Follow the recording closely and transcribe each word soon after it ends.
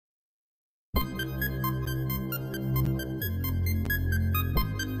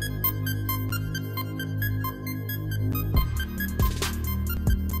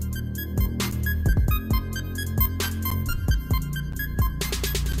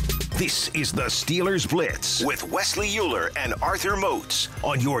This is the Steelers Blitz with Wesley Euler and Arthur Moats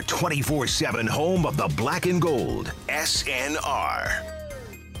on your 24/7 home of the black and gold, SNR.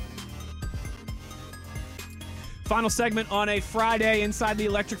 Final segment on a Friday inside the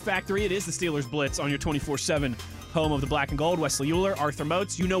Electric Factory. It is the Steelers Blitz on your 24/7 home of the black and gold. Wesley Euler, Arthur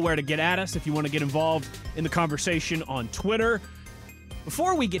Moats. You know where to get at us if you want to get involved in the conversation on Twitter.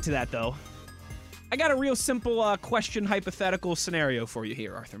 Before we get to that, though, I got a real simple question, hypothetical scenario for you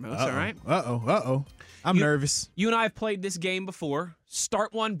here, Arthur Moats. All right? I'm nervous. You and I have played this game before.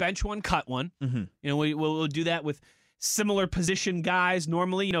 Start one, bench one, cut one. Mm-hmm. You know, we'll do that with similar position guys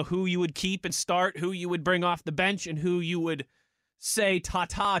normally. You know, who you would keep and start, who you would bring off the bench, and who you would say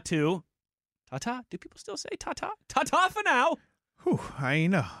ta-ta to. Ta-ta? Do people still say ta-ta? Ta-ta for now. Whew, I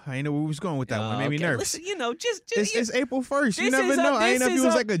ain't know where we was going with that one. Made me nervous. Listen, you know, it's April 1st. You never know. I ain't know if it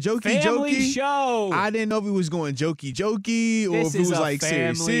was like a jokey show. I didn't know if it was going jokey or if it was like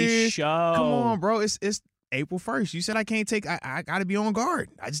serious show. Come on, bro. It's April 1st. You said I can't take. I got to be on guard.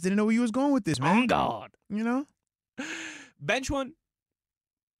 I just didn't know where you was going with this, man. On guard. You know. Bench one.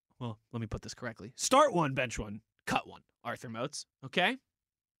 Well, let me put this correctly. Start one, bench one, cut one. Arthur Moats. Okay.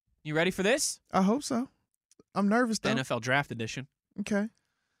 You ready for this? I hope so. I'm nervous, though. NFL Draft Edition. Okay.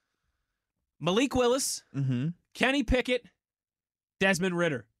 Malik Willis, Kenny Pickett, Desmond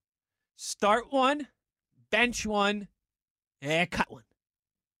Ridder. Start one, bench one, cut one.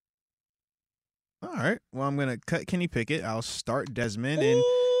 All right. Well, I'm going to cut Kenny Pickett. I'll start Desmond. And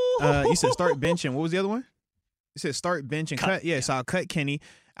you said start, bench, and what was the other one? You said start, bench, and cut. Yeah, so I'll cut Kenny.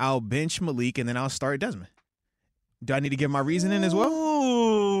 I'll bench Malik, and then I'll start Desmond. Do I need to give my reasoning as well?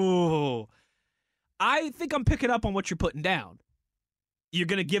 Ooh. I think I'm picking up on what you're putting down. You're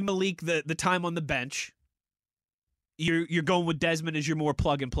going to give Malik the time on the bench. You're going with Desmond as your more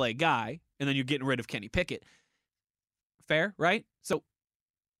plug-and-play guy, and then you're getting rid of Kenny Pickett. Fair, right? So,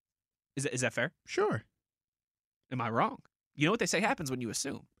 is that fair? Sure. Am I wrong? You know what they say happens when you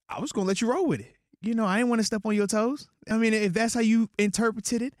assume. I was going to let you roll with it. You know, I didn't want to step on your toes. I mean, if that's how you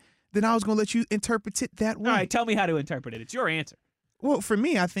interpreted it, then I was going to let you interpret it that way. All right, tell me how to interpret it. It's your answer. Well, for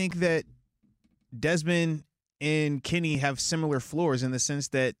me, I think that Desmond and Kenny have similar floors in the sense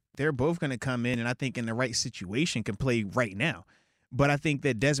that they're both going to come in and I think in the right situation can play right now. But I think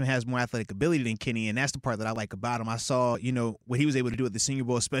that Desmond has more athletic ability than Kenny, and that's the part that I like about him. I saw, you know, what he was able to do at the Senior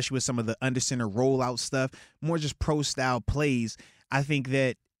Bowl, especially with some of the under center rollout stuff, more just pro-style plays. I think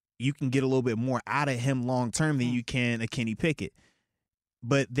that you can get a little bit more out of him long-term than you can a Kenny Pickett.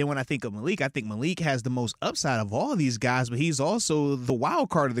 But then when I think of Malik, I think Malik has the most upside of all of these guys, but he's also the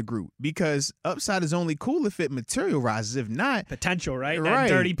wild card of the group because upside is only cool if it materializes. If not, potential, right? Right.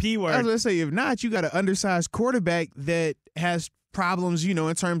 That dirty P word. I was going to say, if not, you got an undersized quarterback that has problems, you know,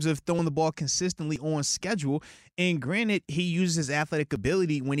 in terms of throwing the ball consistently on schedule. And granted, he uses his athletic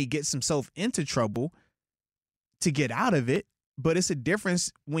ability when he gets himself into trouble to get out of it. But it's a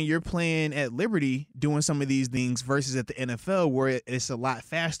difference when you're playing at Liberty doing some of these things versus at the NFL where it's a lot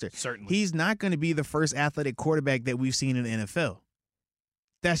faster. Certainly. He's not going to be the first athletic quarterback that we've seen in the NFL.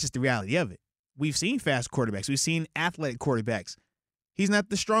 That's just the reality of it. We've seen fast quarterbacks. We've seen athletic quarterbacks. He's not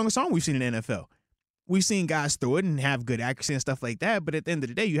the strongest arm we've seen in the NFL. We've seen guys throw it and have good accuracy and stuff like that, but at the end of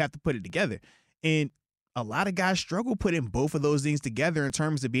the day, you have to put it together. And a lot of guys struggle putting both of those things together in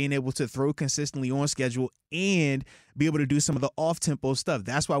terms of being able to throw consistently on schedule and be able to do some of the off-tempo stuff.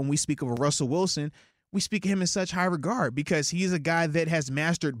 That's why when we speak of a Russell Wilson, we speak of him in such high regard because he's a guy that has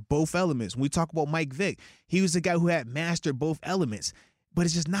mastered both elements. When we talk about Mike Vick, he was a guy who had mastered both elements. But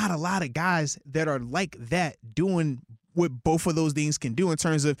it's just not a lot of guys that are like that doing what both of those things can do in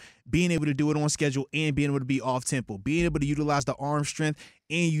terms of being able to do it on schedule and being able to be off-tempo, being able to utilize the arm strength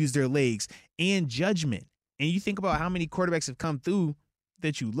and use their legs and judgment. And you think about how many quarterbacks have come through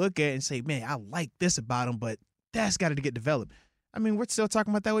that you look at and say, man, I like this about him, but that's got to get developed. I mean, we're still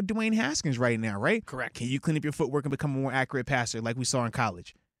talking about that with Dwayne Haskins right now, right? Correct. Can you clean up your footwork and become a more accurate passer like we saw in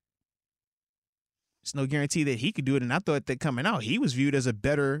college? It's no guarantee that he could do it, and I thought that coming out, he was viewed as a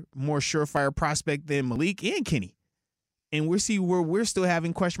better, more surefire prospect than Malik and Kenny. And we're still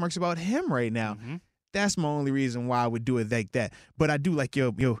having question marks about him right now. Mm-hmm. That's my only reason why I would do it like that. But I do like,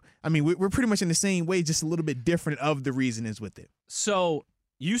 I mean, we're pretty much in the same way, just a little bit different of the reasonings with it. So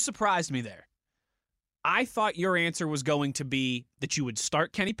you surprised me there. I thought your answer was going to be that you would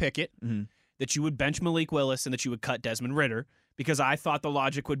start Kenny Pickett, that you would bench Malik Willis, and that you would cut Desmond Ridder, because I thought the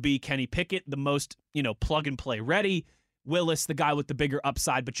logic would be Kenny Pickett, the most, plug-and-play ready, Willis, the guy with the bigger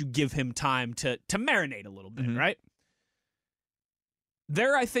upside, but you give him time to marinate a little bit, right?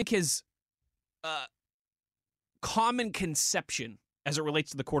 There, I think, is common conception as it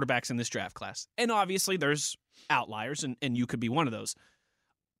relates to the quarterbacks in this draft class. And obviously, there's outliers, and you could be one of those.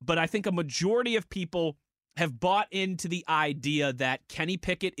 but I think a majority of people have bought into the idea that Kenny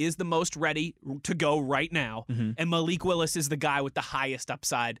Pickett is the most ready to go right now, and Malik Willis is the guy with the highest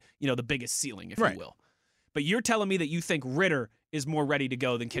upside, the biggest ceiling, if you will. But you're telling me that you think Ridder is more ready to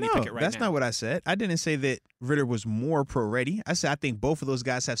go than Kenny Pickett right now. That's not what I said. I didn't say that Ridder was more pro-ready. I said I think both of those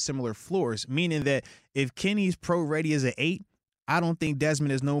guys have similar floors, meaning that if Kenny's pro-ready as an 8, I don't think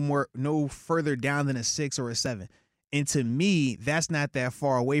Desmond is no further down than a 6 or a 7. And to me, that's not that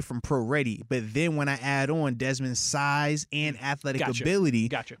far away from pro-ready. But then when I add on Desmond's size and athletic ability,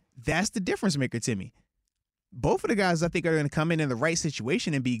 that's the difference maker to me. Both of the guys I think are going to come in the right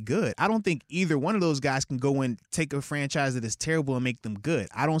situation and be good. I don't think either one of those guys can go and take a franchise that is terrible and make them good.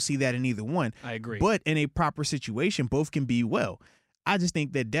 I don't see that in either one. I agree. But in a proper situation, both can be well. I just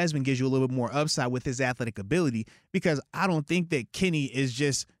think that Desmond gives you a little bit more upside with his athletic ability because I don't think that Kenny is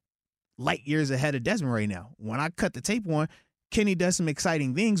just light years ahead of Desmond right now. When I cut the tape on, Kenny does some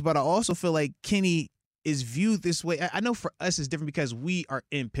exciting things, but I also feel like Kenny is viewed this way. I know for us it's different because we are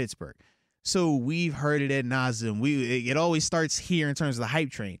in Pittsburgh. So we've heard it ad nauseum. It always starts here in terms of the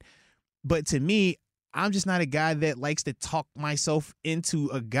hype train. But to me, I'm just not a guy that likes to talk myself into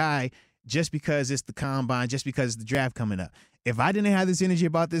a guy just because it's the combine, just because it's the draft coming up. If I didn't have this energy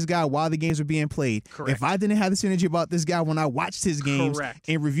about this guy while the games were being played, if I didn't have this energy about this guy when I watched his games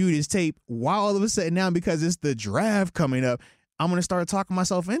and reviewed his tape, why all of a sudden now, because it's the draft coming up, I'm going to start talking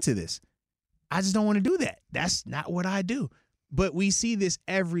myself into this? I just don't want to do that. That's not what I do. But we see this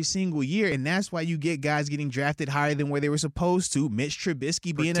every single year, and that's why you get guys getting drafted higher than where they were supposed to. Mitch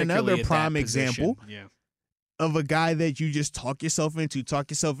Trubisky being another prime example of a guy that you just talk yourself into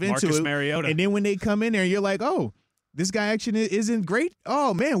Marcus Mariota. And then when they come in there, you're like, oh, this guy actually isn't great.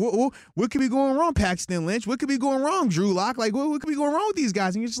 Oh, man, what could be going wrong, Paxton Lynch? What could be going wrong, Drew Lock? Like, what could be going wrong with these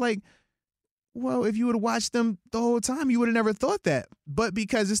guys? And you're just like, well, if you would have watched them the whole time, you would have never thought that. But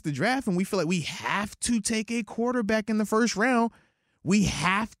because it's the draft and we feel like we have to take a quarterback in the first round, we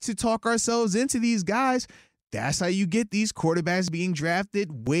have to talk ourselves into these guys. That's how you get these quarterbacks being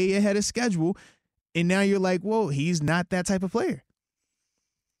drafted way ahead of schedule. And now you're like, whoa, he's not that type of player.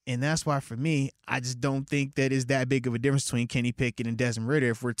 And that's why, for me, I just don't think that is that big of a difference between Kenny Pickett and Desmond Ridder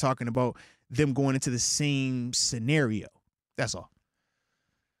if we're talking about them going into the same scenario. That's all.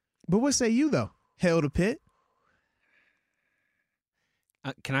 But what say you, though? Hell to Pitt?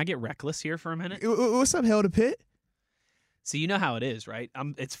 Can I get reckless here for a minute? What's up, Hell to Pitt? So you know how it is, right?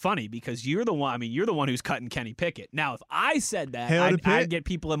 It's funny because you're the one. I mean, you're the one who's cutting Kenny Pickett. Now, if I said that, I'd get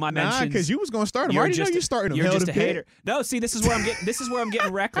people in my mentions. Because you was going to start him. I already know you're starting him. You're Hell just to a Pitt. hater. No, see, this is where I'm getting. This is where I'm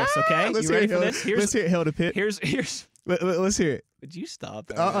getting reckless. Okay, you ready for this? Let's hear it, Hell to Pitt. Here's. Let's hear it. Would you stop?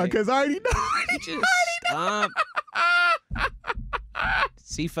 Because I already know. Just stop.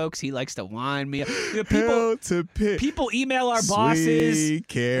 See, folks, he likes to wind me up. Hell to Pitt. People email our bosses. Sweet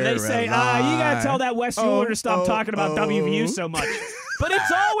They say, you got to tell that Wes Euler to stop talking about WVU so much. But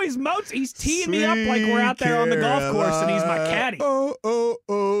it's always Moats. He's teeing me up like we're out there on the golf course and he's my caddy.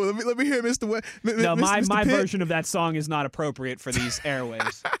 Let me hear Mr. West. No, my version of that song is not appropriate for these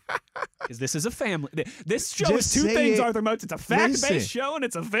airwaves. Because this is a family. This show is two things, Arthur Moats. It's a fact-based show and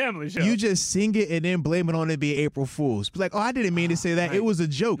it's a family show. You just sing it and then blame it on it being April Fool's. Be like, I didn't mean to say that. Right. It was a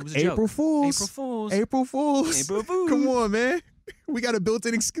joke. April Fools. April Fools. April Fools. April Fools. Come on, man. We got a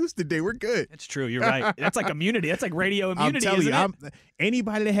built-in excuse today. We're good. That's true. You're right. That's like immunity. That's like radio immunity. I'm telling you,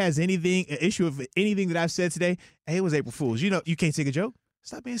 anybody that has an issue of anything that I've said today, hey, it was April Fool's. You know, you can't take a joke.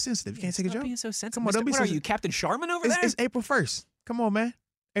 Stop being sensitive. You can't take a joke. Stop being so sensitive. Come on, don't be sensitive. What are you, Captain Sharman over there? It's April 1st. Come on, man.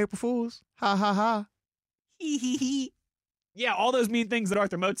 April Fools. Ha, ha, ha. Hee, hee, hee. Yeah, all those mean things that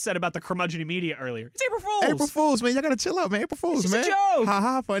Arthur Moats said about the curmudgeon media earlier. It's April Fools. April Fools, man. Y'all got to chill out, man. April Fools, it's man. It's a joke. Ha,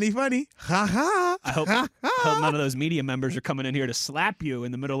 ha, funny. Ha, ha. I hope none of those media members are coming in here to slap you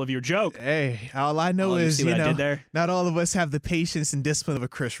in the middle of your joke. Hey, all I know is, not all of us have the patience and discipline of a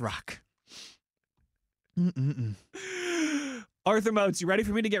Chris Rock. Arthur Moats, you ready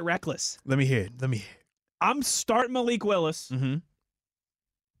for me to get reckless? Let me hear it. I'm starting Malik Willis. Mm-hmm.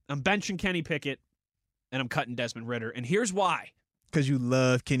 I'm benching Kenny Pickett. And I'm cutting Desmond Ridder. And here's why. Because you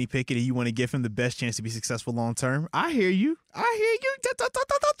love Kenny Pickett and you want to give him the best chance to be successful long term. I hear you. I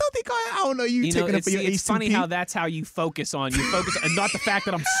don't know you taking up for your H2P. It's funny how that's how you focus on. You focus and not the fact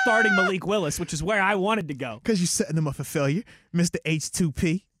that I'm starting Malik Willis, which is where I wanted to go. Because you're setting him up for failure, Mr.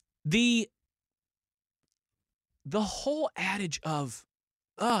 H2P. The whole adage of,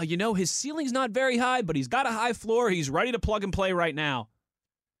 his ceiling's not very high, but he's got a high floor. He's ready to plug and play right now.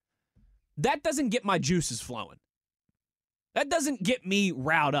 That doesn't get my juices flowing. That doesn't get me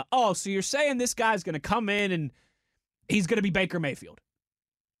riled up. Oh, so you're saying this guy's going to come in and he's going to be Baker Mayfield.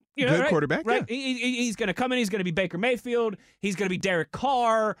 Good quarterback, right? yeah. He's going to come in. He's going to be Baker Mayfield. He's going to be Derek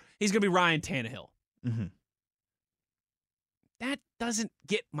Carr. He's going to be Ryan Tannehill. Mm-hmm. That doesn't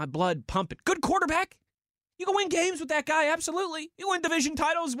get my blood pumping. Good quarterback. You can win games with that guy, absolutely. You win division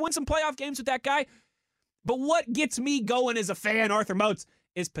titles, win some playoff games with that guy. But what gets me going as a fan, Arthur Moats,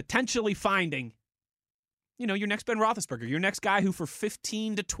 is potentially finding, your next Ben Roethlisberger, your next guy who for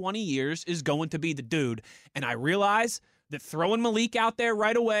 15 to 20 years is going to be the dude. And I realize that throwing Malik out there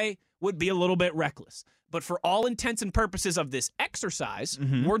right away would be a little bit reckless. But for all intents and purposes of this exercise,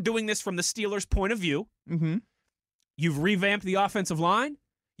 we're doing this from the Steelers' point of view. Mm-hmm. You've revamped the offensive line.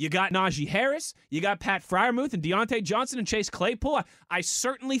 You got Najee Harris. You got Pat Freiermuth and Deontay Johnson and Chase Claypool. I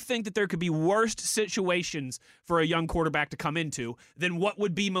certainly think that there could be worse situations for a young quarterback to come into than what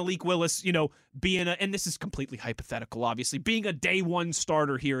would be Malik Willis, being and this is completely hypothetical, obviously, being a day one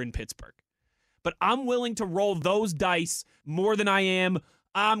starter here in Pittsburgh. But I'm willing to roll those dice more than I am.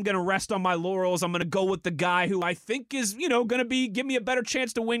 I'm going to rest on my laurels. I'm going to go with the guy who I think is, going to give me a better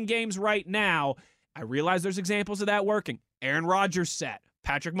chance to win games right now. I realize there's examples of that working. Aaron Rodgers sat.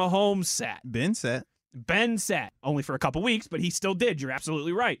 Patrick Mahomes sat. Ben sat. Only for a couple weeks, but he still did. You're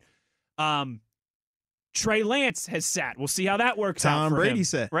absolutely right. Trey Lance has sat. We'll see how that works out for Brady him.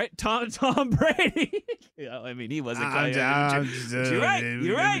 sat. Right? Tom Brady. He wasn't. You're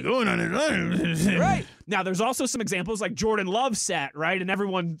right. Going on his line. Right. Now, there's also some examples like Jordan Love sat, right? And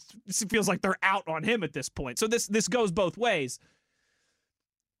everyone feels like they're out on him at this point. So this goes both ways.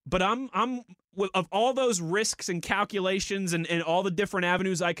 But I'm of all those risks and calculations and all the different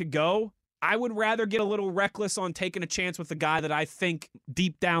avenues I could go, I would rather get a little reckless on taking a chance with the guy that I think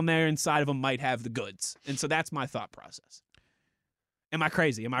deep down there inside of him might have the goods. And so that's my thought process. Am I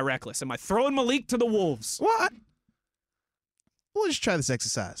crazy? Am I reckless? Am I throwing Malik to the wolves? What? We'll just try this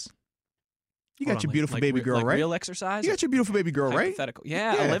exercise. You got your beautiful baby girl, right? Real exercise? You got your beautiful baby girl, right? Hypothetical.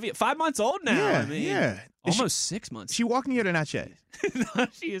 Yeah, Olivia, 5 months old now. Yeah, Almost 6 months. She walking yet or not yet? No,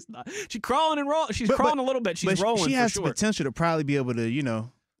 she is not. She's crawling and rolling. She's crawling a little bit. She's rolling. She has for the sure. potential to probably be able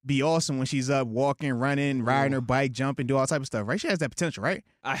to, be awesome when she's up walking, running, riding her bike, jumping, do all type of stuff, right? She has that potential, right?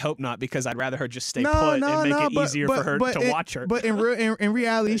 I hope not, because I'd rather her just stay put and make it easier for her to watch her. But in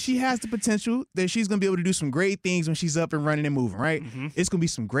reality, she has the potential that she's going to be able to do some great things when she's up and running and moving, right? Mm-hmm. It's going to be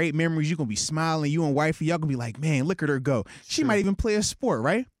some great memories. You're going to be smiling. You and wifey, y'all going to be like, man, look at her go. She might even play a sport,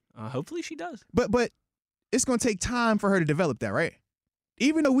 right? Hopefully she does. But it's going to take time for her to develop that, right?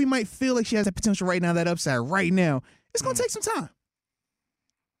 Even though we might feel like she has that potential right now, that upside right now, it's going to take some time.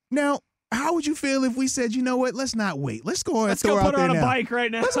 Now, how would you feel if we said, you know what, let's not wait. Let's go and throw her out there now. Let's go put her on a bike right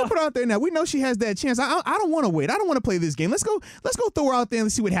now. Let's go put her out there now. We know she has that chance. I don't want to wait. I don't want to play this game. Let's go throw her out there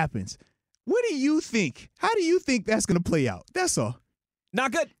and see what happens. What do you think? How do you think that's going to play out? That's all.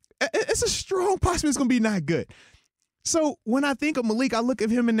 Not good. It's a strong possibility it's going to be not good. So when I think of Malik, I look at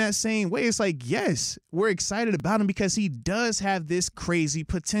him in that same way. It's like, yes, we're excited about him because he does have this crazy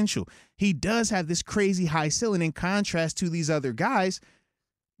potential. He does have this crazy high ceiling in contrast to these other guys.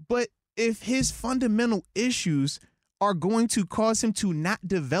 But if his fundamental issues are going to cause him to not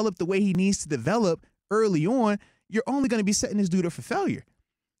develop the way he needs to develop early on, you're only going to be setting this dude up for failure.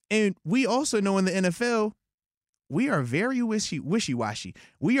 And we also know in the NFL, we are very wishy-washy.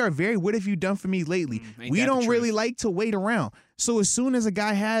 We are very, what have you done for me lately? We don't really like to wait around. So as soon as a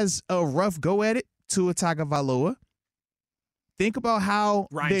guy has a rough go at it, Tua Tagovailoa, think about how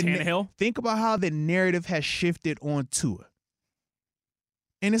Ryan Tannehill. Think about how the narrative has shifted on Tua.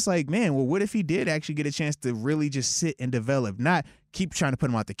 And it's like, man, well, what if he did actually get a chance to really just sit and develop, not keep trying to put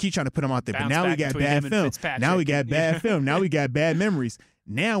him out there, But now we got bad film. Now we got bad film. Now we got bad memories.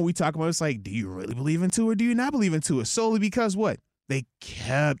 Now we talk about, it's like, do you really believe in Tua or do you not believe in Tua? Solely because what? They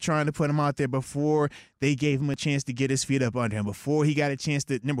kept trying to put him out there before they gave him a chance to get his feet up under him, before he got a chance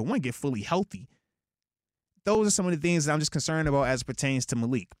to, number one, get fully healthy. Those are some of the things that I'm just concerned about as it pertains to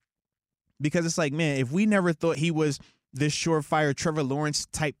Malik. Because it's like, man, if we never thought he was this surefire Trevor Lawrence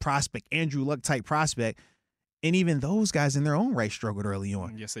type prospect, Andrew Luck type prospect, and even those guys in their own right struggled early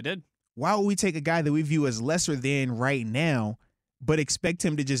on. Yes, they did. Why would we take a guy that we view as lesser than right now, but expect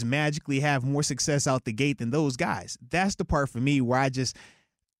him to just magically have more success out the gate than those guys? That's the part for me where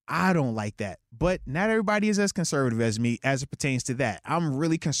I don't like that. But not everybody is as conservative as me as it pertains to that. I'm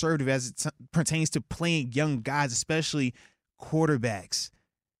really conservative as it pertains to playing young guys, especially quarterbacks.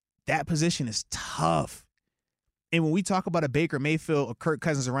 That position is tough. And when we talk about a Baker Mayfield, a Kirk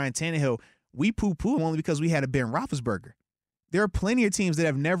Cousins, or Ryan Tannehill, we poo-poo him only because we had a Ben Roethlisberger. There are plenty of teams that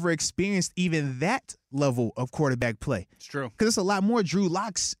have never experienced even that level of quarterback play. It's true. Because it's a lot more Drew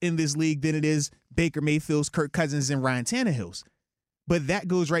Locks in this league than it is Baker Mayfield's, Kirk Cousins, and Ryan Tannehill's. But that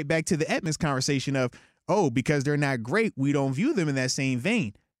goes right back to the Edmonds conversation of, oh, because they're not great, we don't view them in that same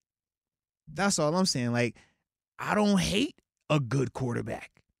vein. That's all I'm saying. Like, I don't hate a good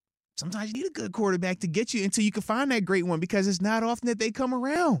quarterback. Sometimes you need a good quarterback to get you until you can find that great one because it's not often that they come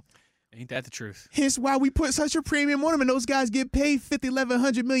around. Ain't that the truth? Hence why we put such a premium on them, and those guys get paid $50,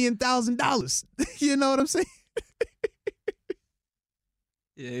 $100 million, $1,000. You know what I'm saying?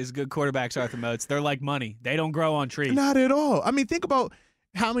 It's good quarterbacks, Arthur Moats. They're like money. They don't grow on trees. Not at all. I mean, think about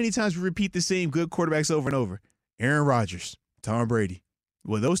how many times we repeat the same good quarterbacks over and over. Aaron Rodgers, Tom Brady.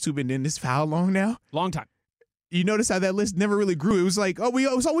 Well, those two been in this for how long now? Long time. You notice how that list never really grew. It was like, it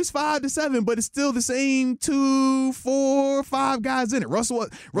was always 5 to 7, but it's still the same 2, 4, 5 guys in it. Russell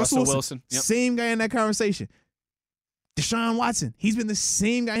Wilson. Yep. Same guy in that conversation. Deshaun Watson, he's been the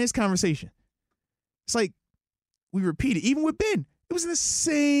same guy in his conversation. It's like we repeat it. Even with Ben, it was the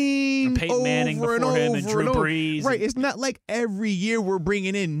same Peyton Manning before him and Drew Brees. Right. It's not like every year we're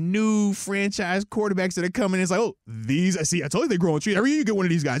bringing in new franchise quarterbacks that are coming in. It's like, I told you they grow on trees. Every year you get one of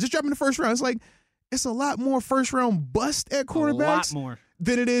these guys. Just drop in the first round. It's like, it's a lot more first round bust at quarterbacks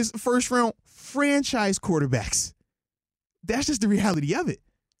than it is first round franchise quarterbacks. That's just the reality of it.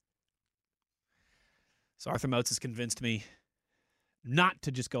 So Arthur Moats has convinced me not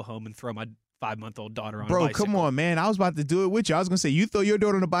to just go home and throw my 5-month-old daughter on a Bro, bicycle. come on, man. I was about to do it with you. I was going to say, you throw your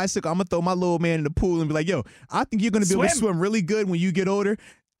daughter on a bicycle, I'm going to throw my little man in the pool and be like, yo, I think you're going to be able to swim really good when you get older.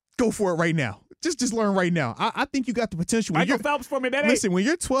 Go for it right now. Just learn right now. I think you got the potential. Michael Phelps for me, baby. Listen, when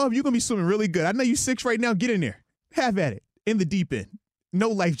you're 12, you're going to be swimming really good. I know you're 6 right now. Get in there. Have at it. In the deep end. No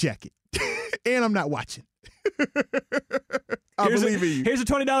life jacket. And I'm not watching. I believe in you. Here's a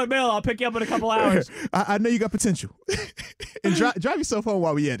 $20 bill. I'll pick you up in a couple hours. I know you got potential. And drive yourself home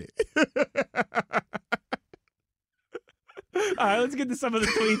while we at it. All right, let's get to some of the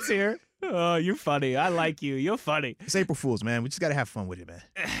tweets here. Oh, you're funny. I like you. You're funny. It's April Fool's, man. We just got to have fun with it, man.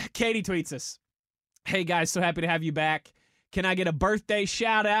 Katie tweets us. Hey, guys, so happy to have you back. Can I get a birthday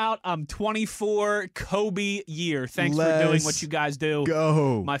shout out? I'm 24, Kobe year. Thanks for doing what you guys do.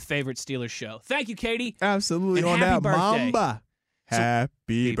 Go. My favorite Steelers show. Thank you, Katie. Absolutely. And on happy that birthday. Mamba. So,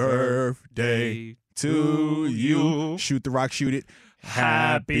 happy birthday to you. Shoot the rock, shoot it.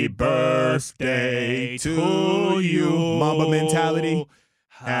 Happy birthday to you. Mamba mentality.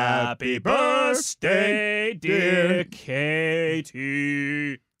 Happy birthday, dear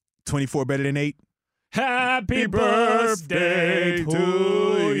Katie. 24 better than 8. Happy birthday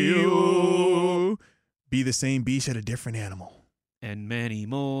to you. Be the same beast at a different animal. And many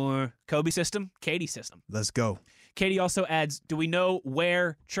more. Kobe system, Katie system. Let's go. Katie also adds, do we know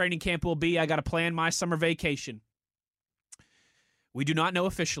where training camp will be? I got to plan my summer vacation. We do not know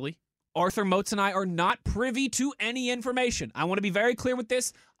officially. Arthur Moats and I are not privy to any information. I want to be very clear with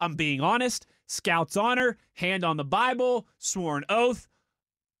this. I'm being honest. Scout's honor, hand on the Bible, sworn oath.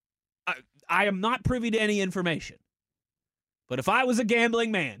 I am not privy to any information. But if I was a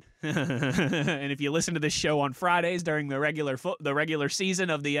gambling man, and if you listen to this show on Fridays during the regular season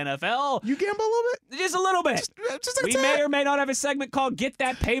of the NFL, you gamble a little bit? Just a little bit. Just we may or may not have a segment called Get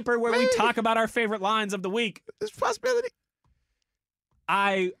That Paper where we talk about our favorite lines of the week. There's a possibility.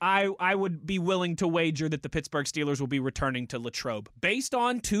 I would be willing to wager that the Pittsburgh Steelers will be returning to Latrobe based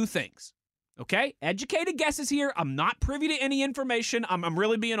on 2 things. Okay? Educated guesses here. I'm not privy to any information. I'm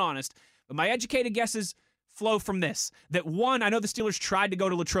really being honest. But my educated guesses flow from this. That one, I know the Steelers tried to go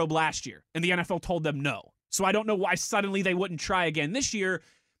to Latrobe last year, and the NFL told them no. So I don't know why suddenly they wouldn't try again this year.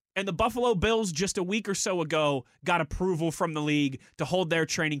 And the Buffalo Bills just a week or so ago got approval from the league to hold their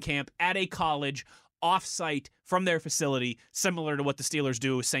training camp at a college off-site from their facility, similar to what the Steelers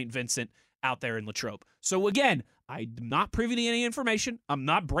do with St. Vincent out there in Latrobe. So again, I'm not privy to any information. I'm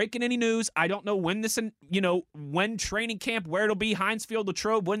not breaking any news. I don't know when when training camp, where it'll be, Heinz Field,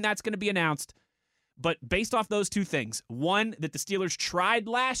 Latrobe, when that's going to be announced. But based off those 2 things, one, that the Steelers tried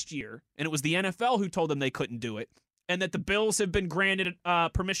last year, and it was the NFL who told them they couldn't do it, and that the Bills have been granted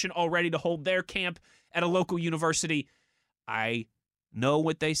permission already to hold their camp at a local university. I know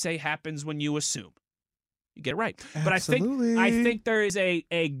what they say happens when you assume. You get it right. Absolutely. But I think there is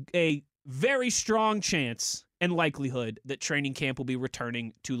a very strong chance and likelihood that training camp will be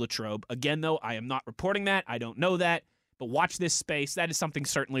returning to Latrobe. Again, though, I am not reporting that. I don't know that. But watch this space. That is something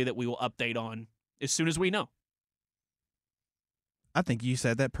certainly that we will update on as soon as we know. I think you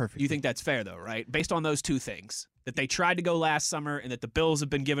said that perfectly. You think that's fair, though, right? Based on those 2 things, that they tried to go last summer and that the Bills have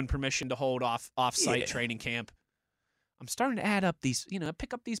been given permission to hold off-site training camp. I'm starting to add up these,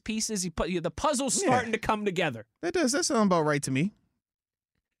 pick up these pieces. The puzzle's starting to come together. That sound about right to me.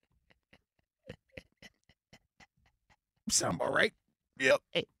 Sound about right. Yep.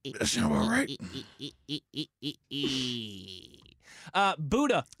 That sound about right.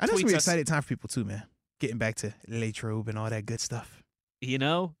 Buddha I know it's tweets an us. exciting time for people too, man. Getting back to Latrobe and all that good stuff.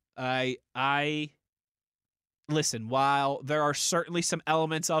 I listen, while there are certainly some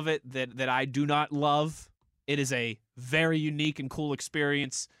elements of it that I do not love, it is a very unique and cool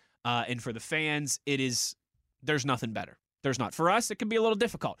experience. And for the fans, there's nothing better. There's not. For us, it can be a little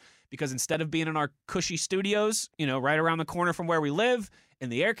difficult because instead of being in our cushy studios, right around the corner from where we live in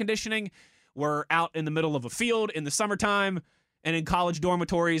the air conditioning, we're out in the middle of a field in the summertime and in college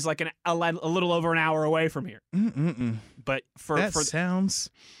dormitories like a little over an hour away from here. But that sounds...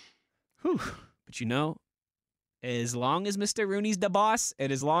 Whew. But as long as Mr. Rooney's the boss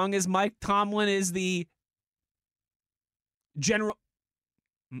and as long as Mike Tomlin is the general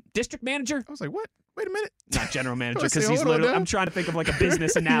district manager... I was like, what? Wait a minute. Not general manager, because he's literally... I'm trying to think of like a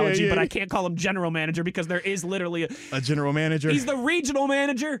business analogy, but I can't call him general manager because there is literally a general manager. He's the regional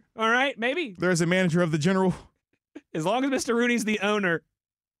manager, all right? Maybe. There's a manager of the general. As long as Mr. Rooney's the owner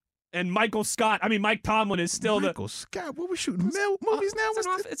and Mike Tomlin is still Michael Scott, what we shooting movies now?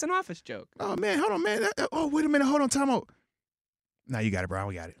 It's an office joke. Oh, man, hold on, man. Oh, wait a minute. Hold on, time out. Nah, you got it, bro.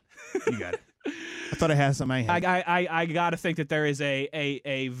 We got it. You got it. I thought I had something I had. I got to think that there is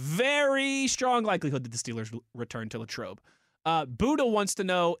a very strong likelihood that the Steelers return to Latrobe. Buddha wants to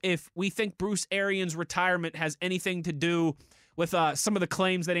know if we think Bruce Arians' retirement has anything to do with some of the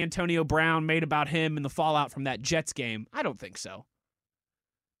claims that Antonio Brown made about him and the fallout from that Jets game. I don't think so.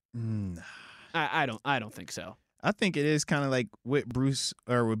 I don't think so. I think it is kind of like what Bruce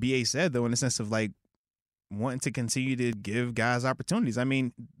or what BA said, though, in the sense of like wanting to continue to give guys opportunities. I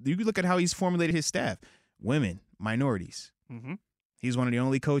mean, you look at how he's formulated his staff. Women, minorities. Mm-hmm. He's one of the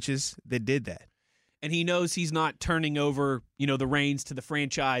only coaches that did that. And he knows he's not turning over, the reins to the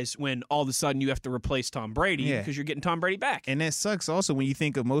franchise when all of a sudden you have to replace Tom Brady because you're getting Tom Brady back. And that sucks also when you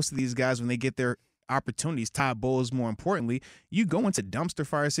think of most of these guys when they get their opportunities, Todd Bowles more importantly, you go into dumpster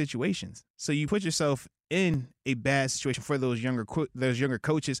fire situations. So you put yourself in a bad situation for those younger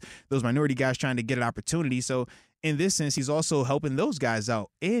coaches, those minority guys trying to get an opportunity. So in this sense, he's also helping those guys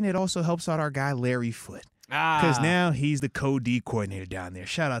out. And it also helps out our guy, Larry Foote. Because now he's the co-D coordinator down there.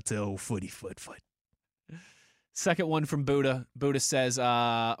 Shout out to old Footy Foot. Second one from Buddha. Buddha says,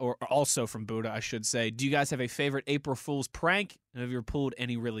 or also from Buddha, I should say, do you guys have a favorite April Fool's prank? And have you ever pulled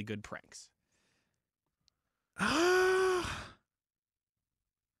any really good pranks? I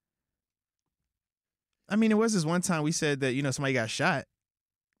mean, it was this one time we said that, somebody got shot,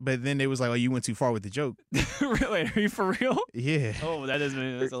 but then it was like, oh, you went too far with the joke. Really? Are you for real? Yeah. Oh, that's a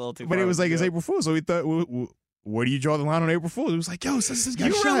little too far. But it was like, it's April Fool's, so we thought, where do you draw the line on April Fool's? It was like, yo, this guy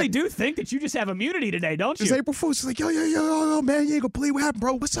You shot. really do think that you just have immunity today, don't you? It's April Fool's. It's like, yo, man, you ain't gonna believe what happened,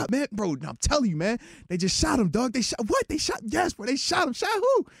 bro. What's up, man? Bro, I'm telling you, man, they just shot him, dog. They shot, what? They shot, yes, bro, they shot him. Shot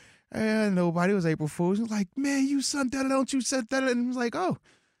who? And nobody. It was April Fool's. It was like, man, you son that, don't you said that? And it was like, oh,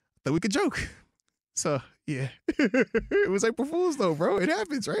 thought we could joke. So, yeah. It was April Fool's, though, bro. It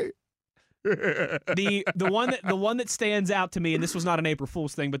happens, right? The one that stands out to me, and this was not an April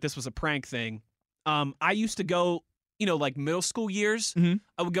Fool's thing, but this was a prank thing. I used to go, like middle school years. Mm-hmm.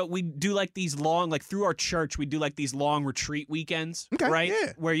 I would go. We do like these long, like through our church, we do like these long retreat weekends, okay, right?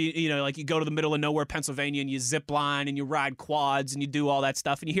 Yeah. Where you go to the middle of nowhere, Pennsylvania, and you zip line and you ride quads and you do all that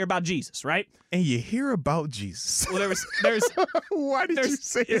stuff and you hear about Jesus, right? And you hear about Jesus. Well, there's. Why did you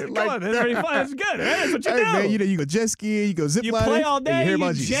say it like on, that? That's pretty fun. That's good. Right? That's what you do. Man, you go jet ski, you go zip line. You play all day. You hear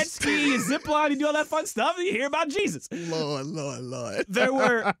about you Jesus. jet ski, you zip line, you do all that fun stuff, and you hear about Jesus. Lord. There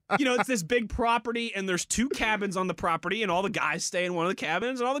were, it's this big property, and there's 2 cabins on the property, and all the guys stay in one of the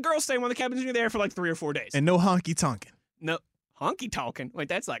cabins, and all the girls stay in one of the cabins, and you're there for like 3 or 4 days. And no honky tonkin'. No, honky tonkin'? Wait,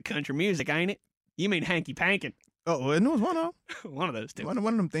 that's like country music, ain't it? You mean hanky pankin'? Oh, and it was one of them. One of those two. One of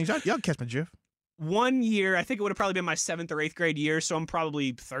them things. Y'all catch my drift. One year, I think it would have probably been my 7th or 8th grade year, so I'm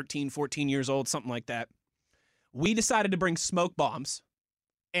probably 13, 14 years old, something like that. We decided to bring smoke bombs.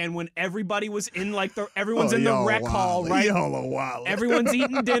 And when everybody was in everyone's in the rec hall, right? Y'all are wild. Everyone's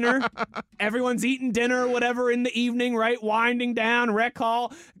eating dinner. Everyone's eating dinner, whatever, in the evening, right? Winding down, rec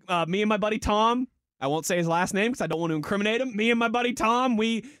hall. Me and my buddy Tom, I won't say his last name because I don't want to incriminate him. Me and my buddy Tom,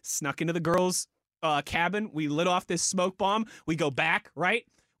 we snuck into the girls' cabin. We lit off this smoke bomb. We go back, right?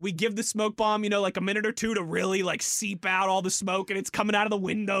 We give the smoke bomb, like a minute or two to really seep out all the smoke, and it's coming out of the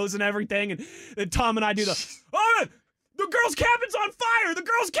windows and everything. And then Tom and I do the girls' cabin's on fire! The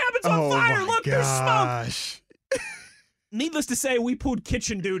girls' cabin's on fire! Look, there's smoke! Needless to say, we pulled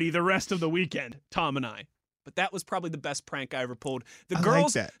kitchen duty the rest of the weekend, Tom and I. But that was probably the best prank I ever pulled. The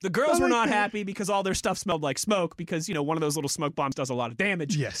girls were not happy because all their stuff smelled like smoke because, one of those little smoke bombs does a lot of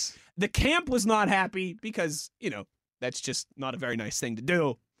damage. Yes. The camp was not happy because, that's just not a very nice thing to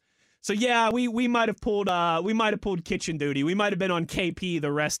do. So yeah, we might have pulled kitchen duty. We might have been on KP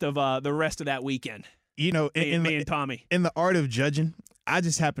the rest of that weekend. Me and Tommy. In the art of judging, I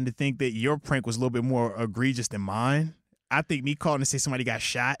just happen to think that your prank was a little bit more egregious than mine. I think me calling to say somebody got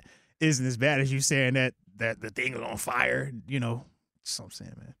shot isn't as bad as you saying that the thing is on fire. You know, that's what I'm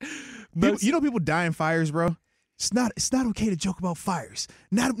saying, man. People die in fires, bro. It's not okay to joke about fires.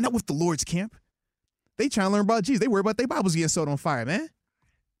 Not with the Lord's camp. They trying to learn about Jesus. They worry about their Bibles getting set on fire, man.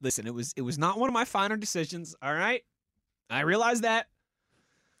 Listen, it was not one of my finer decisions, all right? I realize that.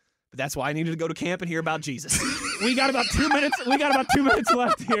 But that's why I needed to go to camp and hear about Jesus. We got about 2 minutes. We got about 2 minutes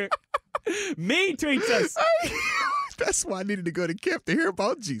left here. Me tweets us. That's why I needed to go to camp to hear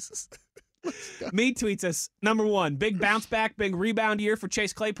about Jesus. Me tweets us. Number 1, big bounce back, big rebound year for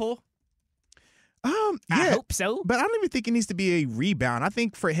Chase Claypool. Yeah, I hope so. But I don't even think it needs to be a rebound. I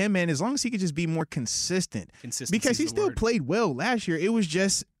think for him, man, as long as he could just be more consistent. Because he still played well last year. It was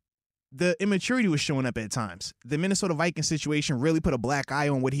just the immaturity was showing up at times. The Minnesota Vikings situation really put a black eye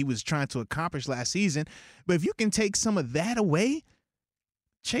on what he was trying to accomplish last season. But if you can take some of that away,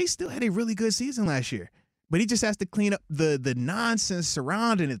 Chase still had a really good season last year. But he just has to clean up the nonsense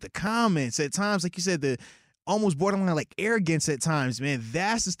surrounding it, the comments at times, like you said, the almost borderline like arrogance at times, man.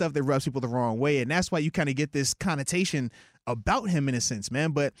 That's the stuff that rubs people the wrong way. And that's why you kind of get this connotation about him in a sense,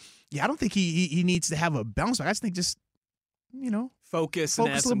 man. But yeah, I don't think he needs to have a bounce back. I just think just, focus a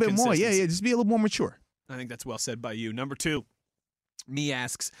little bit more. Yeah, just be a little more mature. I think that's well said by you. Number 2, me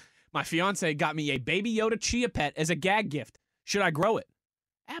asks, my fiance got me a Baby Yoda Chia Pet as a gag gift. Should I grow it?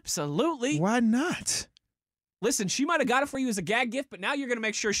 Absolutely. Why not? Listen, she might have got it for you as a gag gift, but now you're going to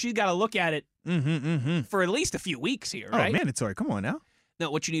make sure she's got to look at it for at least a few weeks here, right? Oh, mandatory. Come on now. Now,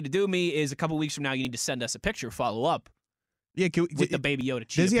 what you need to do, me, is a couple weeks from now, you need to send us a picture, follow up. Yeah, with the Baby Yoda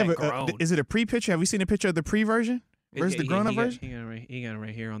Chia Does he Pet have grown. is it a pre-picture? Have we seen a picture of the pre-version? Where's the grown-up version? He got it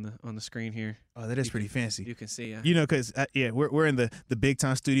right here on the screen here. Oh, that is pretty fancy. You can see. Because we're in the big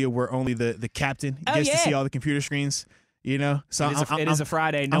time studio where only the captain gets to see all the computer screens. So it is a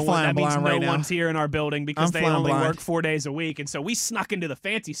Friday. That means no one's here in our building because they only work 4 days a week, and so we snuck into the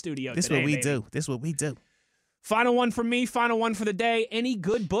fancy studio. This is what we do. Final one from me. Final one for the day. Any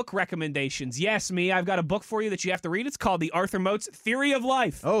good book recommendations? Yes, me. I've got a book for you that you have to read. It's called The Arthur Moats Theory of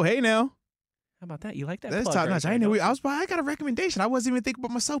Life. Oh, hey now. How about that? You like that? That's top notch. I got a recommendation. I wasn't even thinking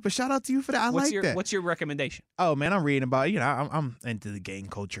about myself, but shout out to you for that. That. What's your recommendation? Oh man, I'm reading about I'm into the gang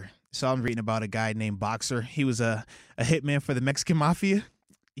culture, so I'm reading about a guy named Boxer. He was a hitman for the Mexican mafia.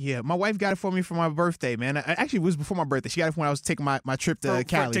 Yeah, my wife got it for me for my birthday, man. Actually, it was before my birthday. She got it when I was taking my trip to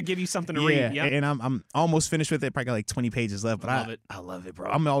Cali to give you something to read. Yeah, and I'm almost finished with it. Probably got like 20 pages left, but I love it,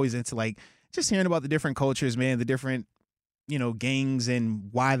 bro. I'm always into like just hearing about the different cultures, man. The different gangs and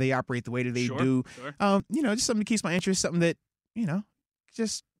why they operate the way that they do. Sure. Just something that keeps my interest, something that, I'm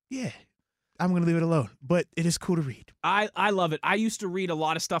going to leave it alone. But it is cool to read. I love it. I used to read a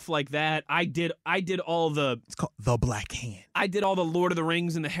lot of stuff like that. I did all the... It's called The Black Hand. I did all the Lord of the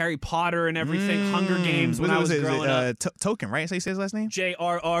Rings and the Harry Potter and everything, Hunger Games when I was growing up. Tolkien, right? So he says his last name?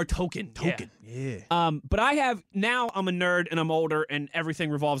 J.R.R. Tolkien. Yeah. But now I'm a nerd and I'm older and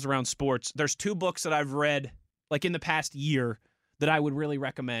everything revolves around sports. There's 2 books that I've read like in the past year that I would really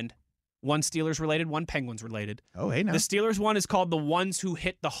recommend. One Steelers related, one Penguins related. Oh, hey now. The Steelers one is called The Ones Who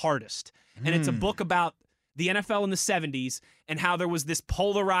Hit the Hardest. And it's a book about the NFL in the 70s and how there was this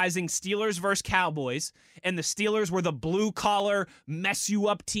polarizing Steelers versus Cowboys. And the Steelers were the blue-collar,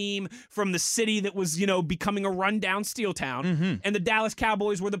 mess-you-up team from the city that was, becoming a rundown steel town. Mm-hmm. And the Dallas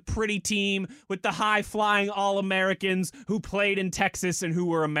Cowboys were the pretty team with the high-flying All-Americans who played in Texas and who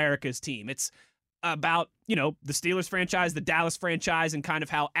were America's team. It's about, the Steelers franchise, the Dallas franchise, and kind of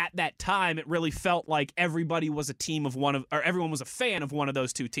how at that time it really felt like everybody was a team of everyone was a fan of one of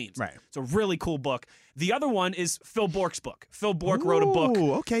those 2 teams. Right. It's a really cool book. The other one is Phil Bork's book. Phil Bork wrote a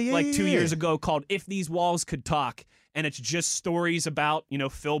book 2 years ago called If These Walls Could Talk. And it's just stories about,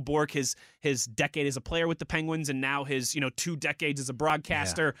 Phil Bork, his decade as a player with the Penguins, and now his, 2 decades as a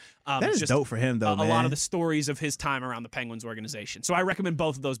broadcaster. Yeah. That is just dope for him, though, man. A lot of the stories of his time around the Penguins organization. So I recommend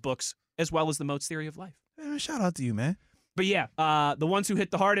both of those books, as well as The Moats Theory of Life. Shout out to you, man. But yeah, The Ones Who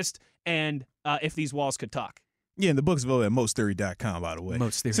Hit the Hardest and If These Walls Could Talk. Yeah, and the book's available at moatstheory.com, by the way.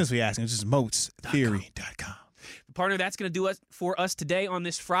 Moats Theory. Since we asked, it's just moatstheory.com. Partner, that's going to do it for us today on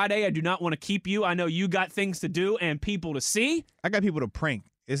this Friday. I do not want to keep you. I know you got things to do and people to see. I got people to prank.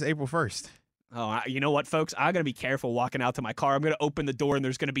 It's April 1st. Oh, you know what, folks? I got to be careful walking out to my car. I'm going to open the door, and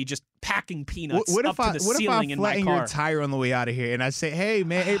there's going to be just packing peanuts up to the ceiling in my car. What if I flatten your tire on the way out of here, and I say, hey,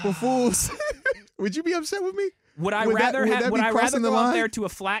 man, April Fools? Would you be upset with me? Would I rather go out there to a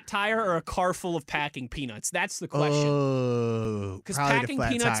flat tire or a car full of packing peanuts? That's the question. Because packing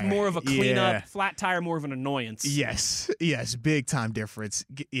peanuts more of a cleanup, flat tire more of an annoyance. Yes, big time difference.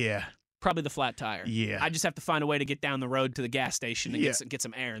 Yeah. Probably the flat tire. Yeah. I just have to find a way to get down the road to the gas station and get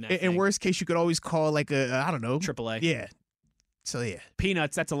some air in that In thing. worst case, you could always call like I don't know. AAA. Yeah. So, yeah.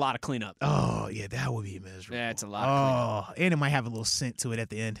 Peanuts, that's a lot of cleanup. Oh, yeah, that would be miserable. Yeah, it's a lot of cleanup. And it might have a little scent to it at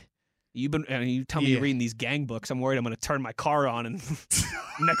the end. You tell me you're reading these gang books. I'm worried I'm going to turn my car on, and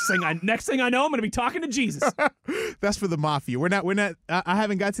next thing I know, I'm going to be talking to Jesus. That's for the mafia. We're not. I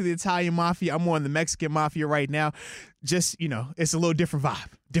haven't got to the Italian mafia. I'm more on the Mexican mafia right now. Just it's a little different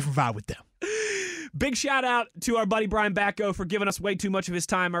vibe with them. Big shout out to our buddy Brian Backo for giving us way too much of his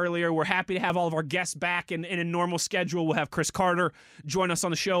time earlier. We're happy to have all of our guests back in a normal schedule. We'll have Chris Carter join us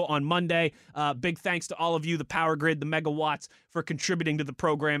on the show on Monday. Big thanks to all of you, the Power Grid, the Megawatts, for contributing to the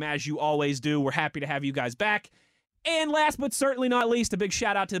program as you always do. We're happy to have you guys back. And last but certainly not least, a big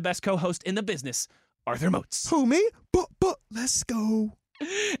shout out to the best co-host in the business, Arthur Moats. Who, me? But let's go.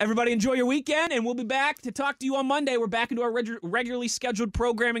 Everybody enjoy your weekend, and we'll be back to talk to you on Monday. We're back into our regularly scheduled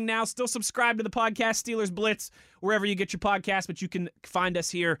programming now. Still subscribe to the podcast, Steelers Blitz, wherever you get your podcast, but you can find us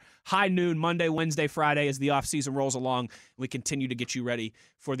here high noon, Monday, Wednesday, Friday as the offseason rolls along. We continue to get you ready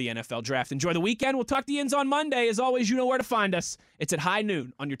for the NFL Draft. Enjoy the weekend. We'll talk to you on Monday. As always, you know where to find us. It's at high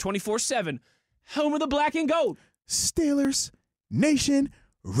noon on your 24/7 home of the black and gold. Steelers Nation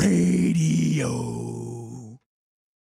Radio.